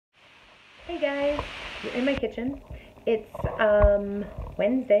Hey guys, you're in my kitchen. It's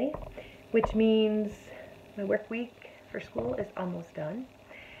Wednesday, which means my work week for school is almost done.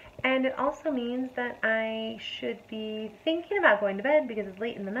 And it also means that I should be thinking about going to bed because it's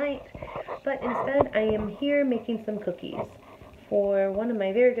late in the night, but instead I am here making some cookies for one of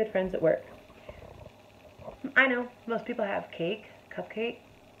my very good friends at work. I know most people have cupcake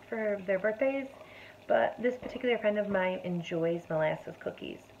for their birthdays, but this particular friend of mine enjoys molasses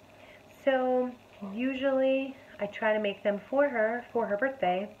cookies. So usually I try to make them for her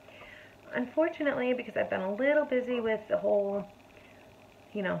birthday. Unfortunately, because I've been a little busy with the whole,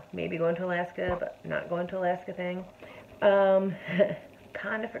 maybe going to Alaska, but not going to Alaska thing,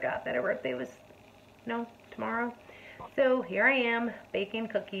 kind of forgot that her birthday was, tomorrow. So here I am baking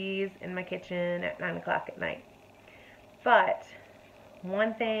cookies in my kitchen at 9 o'clock at night. But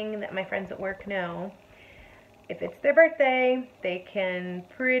one thing that my friends at work know, if it's their birthday, they can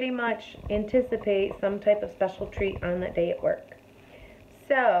pretty much anticipate some type of special treat on that day at work.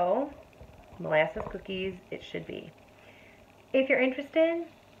 So, molasses cookies it should be. If you're interested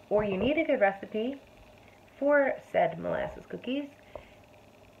or you need a good recipe for said molasses cookies,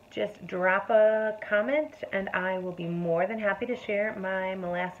 just drop a comment and I will be more than happy to share my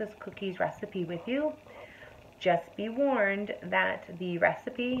molasses cookies recipe with you. Just be warned that the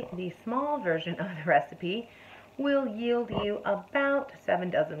recipe, the small version of the recipe, will yield you about 7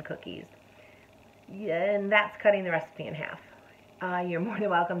 dozen cookies. And that's cutting the recipe in half. You're more than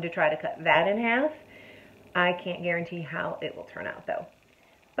welcome to try to cut that in half. I can't guarantee how it will turn out though.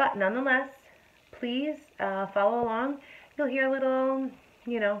 But nonetheless, please follow along. You'll hear little,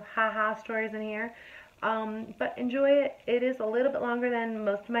 ha-ha stories in here. But enjoy it. It is a little bit longer than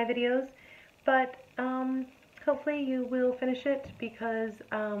most of my videos. But hopefully you will finish it because,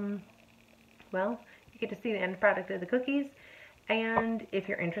 well, you get to see the end product of the cookies. And if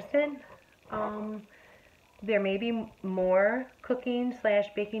you're interested, there may be more cooking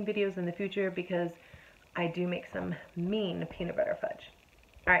 / baking videos in the future because I do make some mean peanut butter fudge.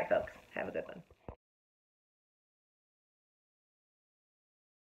 Alright folks, have a good one.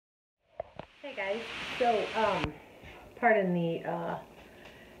 Hey guys, so pardon the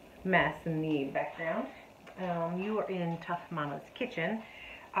mess in the background. You are in Tough Mama's kitchen.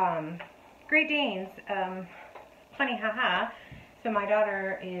 Great Danes, funny haha. So my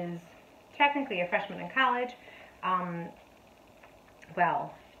daughter is technically a freshman in college.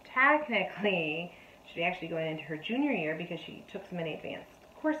 Well, technically she's actually going into her junior year because she took so many advanced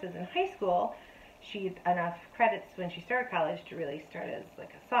courses in high school. She had enough credits when she started college to really start as like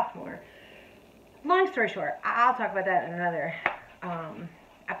a sophomore. Long story short, I'll talk about that in another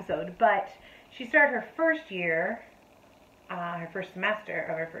episode, but she started her first year, her first semester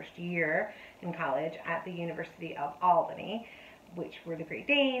of her first year in college at the University of Albany, which were the Great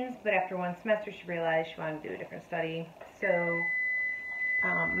Danes, but after one semester she realized she wanted to do a different study, so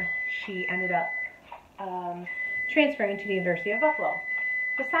she ended up transferring to the University of Buffalo.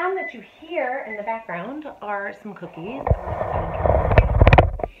 The sound that you hear in the background are some cookies.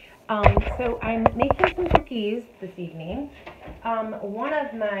 So I'm making some cookies this evening. One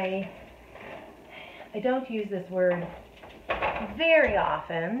of my, I don't use this word very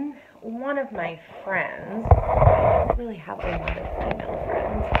often, one of my friends, I don't really have a lot of female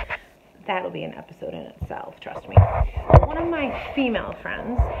friends. That'll be an episode in itself, trust me. One of my female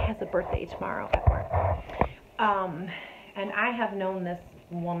friends has a birthday tomorrow at work. And I have known this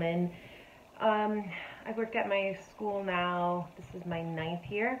woman. I've worked at my school now, this is my 9th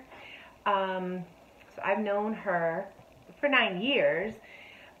year. So I've known her for 9 years,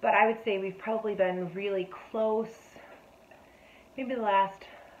 but I would say we've probably been really close maybe the last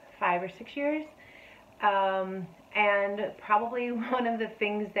 5 or 6 years. And probably one of the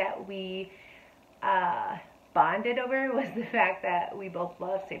things that we bonded over was the fact that we both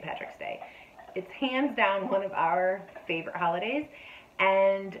love St. Patrick's Day. It's hands down one of our favorite holidays,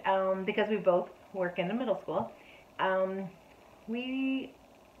 and because we both work in the middle school, we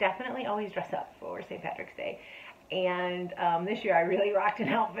definitely always dress up for St. Patrick's Day. And this year I really rocked an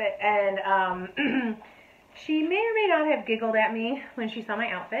outfit, and she may or may not have giggled at me when she saw my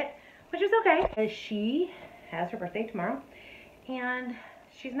outfit, which is okay. She has her birthday tomorrow, and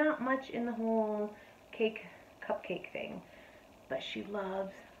she's not much in the whole cupcake thing, but she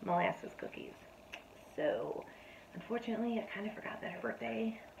loves molasses cookies. So unfortunately I kind of forgot that her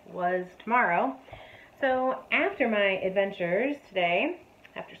birthday was tomorrow. So after my adventures today,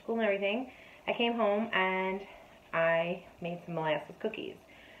 after school and everything, I came home and I made some molasses cookies.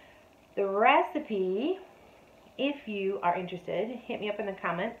 The recipe, if you are interested, hit me up in the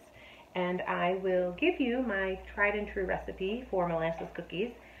comments and I will give you my tried and true recipe for molasses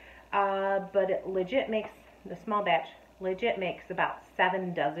cookies. but it legit makes, the small batch legit makes about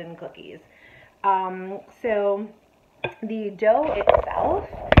 7 dozen cookies. So the dough itself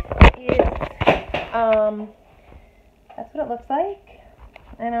is, that's what it looks like.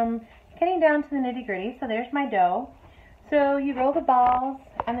 And I'm getting down to the nitty gritty. So there's my dough. So you roll the balls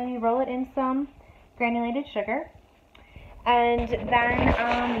and then you roll it in some granulated sugar. And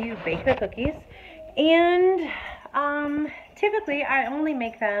then you bake the cookies. And typically I only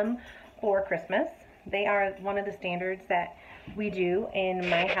make them for Christmas. They are one of the standards that we do in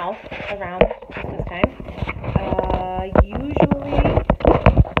my house around Christmas time. Usually,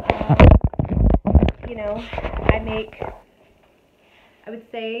 you know, I make, I would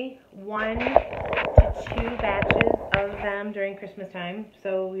say 1 to 2 batches of them during Christmas time.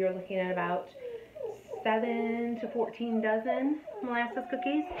 So we are looking at about 7 to 14 dozen molasses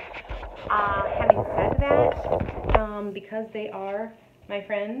cookies. Having said that, because they are my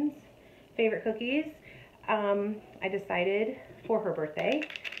friend's favorite cookies, I decided for her birthday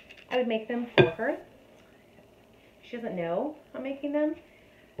I would make them for her. She doesn't know I'm making them.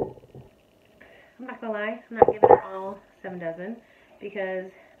 I'm not gonna lie, I'm not giving her all 7 dozen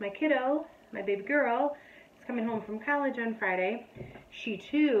because my kiddo, my baby girl, is coming home from college on Friday. She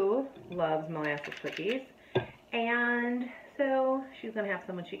too loves molasses cookies, and so she's gonna have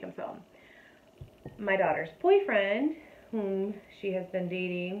some when she comes home. My daughter's boyfriend, whom she has been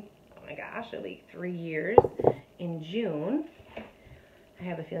dating, oh my gosh, at least 3 years, in June. I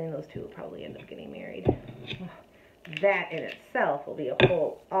have a feeling those two will probably end up getting married. That in itself will be a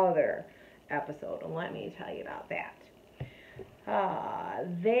whole other episode, and let me tell you about that.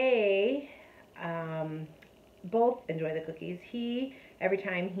 They both enjoy the cookies. Every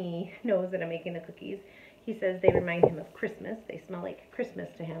time he knows that I'm making the cookies, he says they remind him of Christmas. They smell like Christmas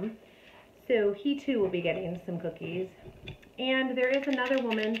to him. So he too will be getting some cookies. And there is another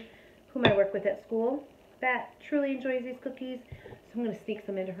woman whom I work with at school that truly enjoys these cookies. So I'm going to sneak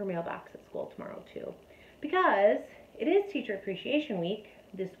some into her mailbox at school tomorrow too. Because it is Teacher Appreciation Week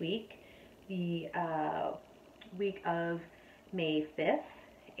this week, the week of May 5th.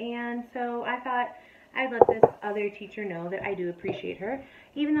 And so I thought I'd let this other teacher know that I do appreciate her,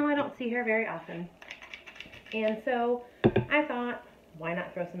 even though I don't see her very often. And so I thought, why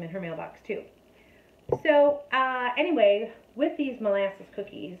not throw some in her mailbox too? So anyway, with these molasses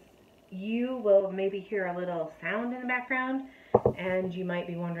cookies, you will maybe hear a little sound in the background, and you might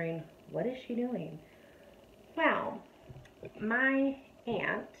be wondering, what is she doing? Well, my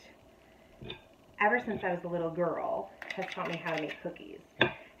aunt, ever since I was a little girl, has taught me how to make cookies.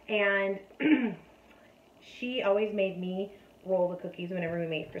 And she always made me roll the cookies whenever we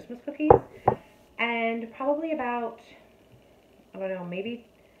made Christmas cookies. And probably about, I don't know, maybe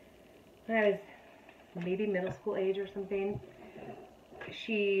when I was maybe middle school age or something,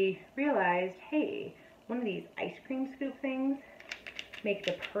 she realized, hey, one of these ice cream scoop things make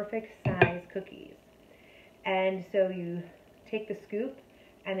the perfect size cookies. And so you take the scoop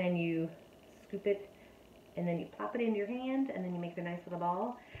and then you scoop it and then you plop it into your hand and then you make the nice little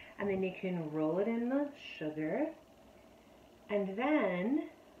ball and then you can roll it in the sugar and then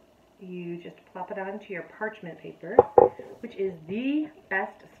you just plop it onto your parchment paper, which is the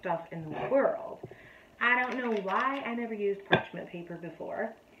best stuff in the world. I don't know why I never used parchment paper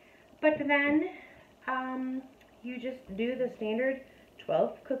before, but then you just do the standard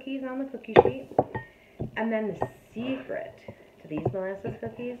 12 cookies on the cookie sheet, and then the secret to these molasses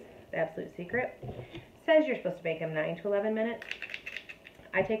cookies, the absolute secret, says you're supposed to bake them 9 to 11 minutes.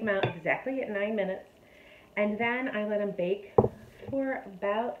 I take them out exactly at 9 minutes, and then I let them bake for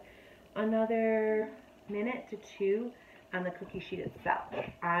about another minute to 2 on the cookie sheet itself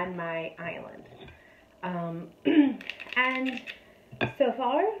on my island. And so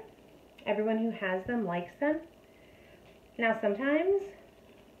far, everyone who has them likes them. Now sometimes,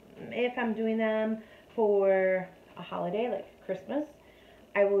 if I'm doing them for a holiday like Christmas,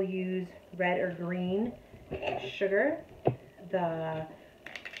 I will use red or green sugar, the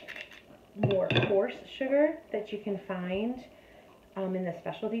more coarse sugar that you can find in the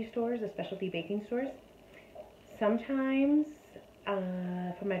specialty stores, the specialty baking stores. Sometimes,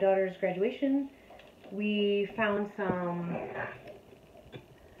 for my daughter's graduation, we found some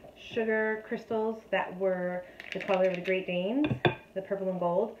sugar crystals that were the color of the Great Danes, the purple and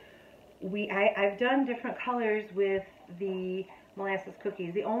gold. I've done different colors with the molasses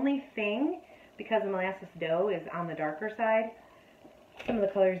cookies. The only thing, because the molasses dough is on the darker side, some of the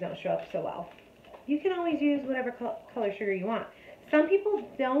colors don't show up so well. You can always use whatever color sugar you want. Some people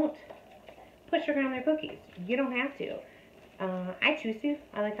don't put sugar on their cookies. You don't have to. I choose to.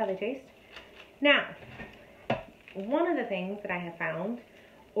 I like how they taste. Now, one of the things that I have found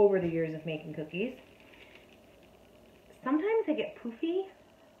over the years of making cookies. Sometimes they get poofy,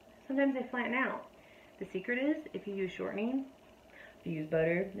 sometimes they flatten out. The secret is if you use shortening, if you use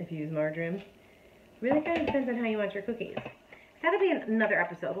butter, if you use margarine. Really kind of depends on how you want your cookies. That'll be another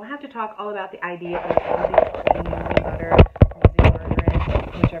episode. We'll have to talk all about the idea of using butter or using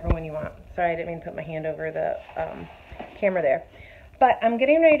margarine, whichever one you want. Sorry, I didn't mean to put my hand over the camera there. But I'm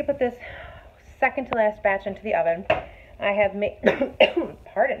getting ready to put this second to last batch into the oven. I have made,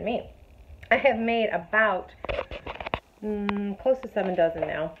 pardon me, I have made about close to 7 dozen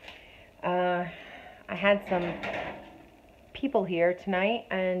now. I had some people here tonight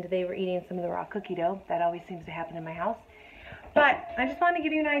and they were eating some of the raw cookie dough. That always seems to happen in my house. But I just want to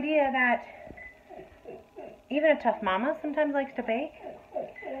give you an idea that even a tough mama sometimes likes to bake.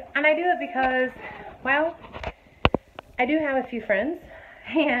 And I do it because, well, I do have a few friends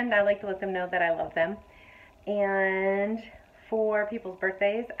and I like to let them know that I love them. And for people's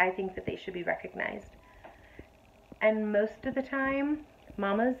birthdays, I think that they should be recognized. And most of the time,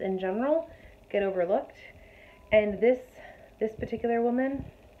 mamas in general get overlooked. And this particular woman,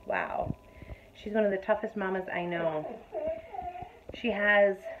 wow, she's one of the toughest mamas I know. She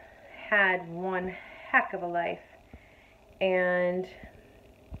has had one heck of a life. And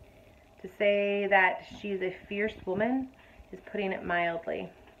to say that she's a fierce woman is putting it mildly.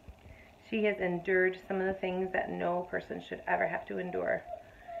 She has endured some of the things that no person should ever have to endure.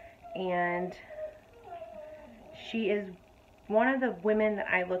 And she is one of the women that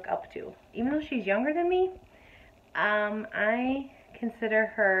I look up to. Even though she's younger than me, I consider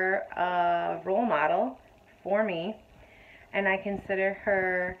her a role model for me. And I consider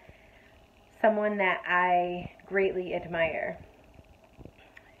her someone that I greatly admire.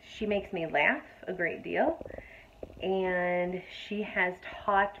 She makes me laugh a great deal. And she has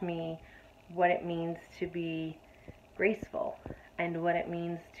taught me what it means to be graceful and what it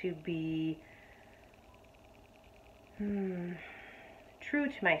means to be true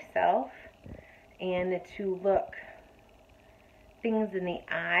to myself and to look things in the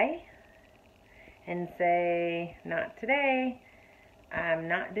eye and say, not today, I'm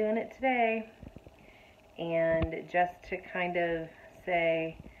not doing it today, and just to kind of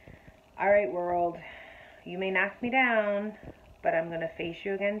say, all right world, you may knock me down, but I'm going to face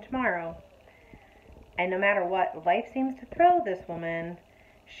you again tomorrow. And no matter what life seems to throw this woman,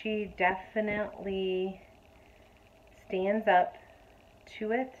 she definitely stands up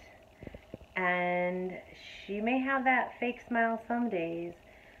to it. And she may have that fake smile some days,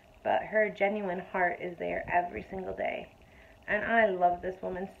 but her genuine heart is there every single day. And I love this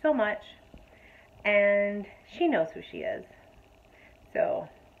woman so much. And she knows who she is. So,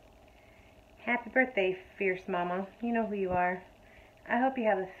 happy birthday, fierce mama. You know who you are. I hope you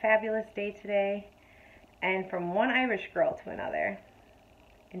have a fabulous day today. And from one Irish girl to another,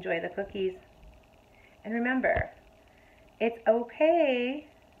 enjoy the cookies. And remember, it's okay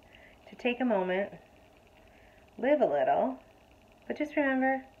to take a moment, live a little, but just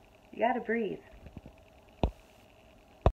remember, you gotta breathe.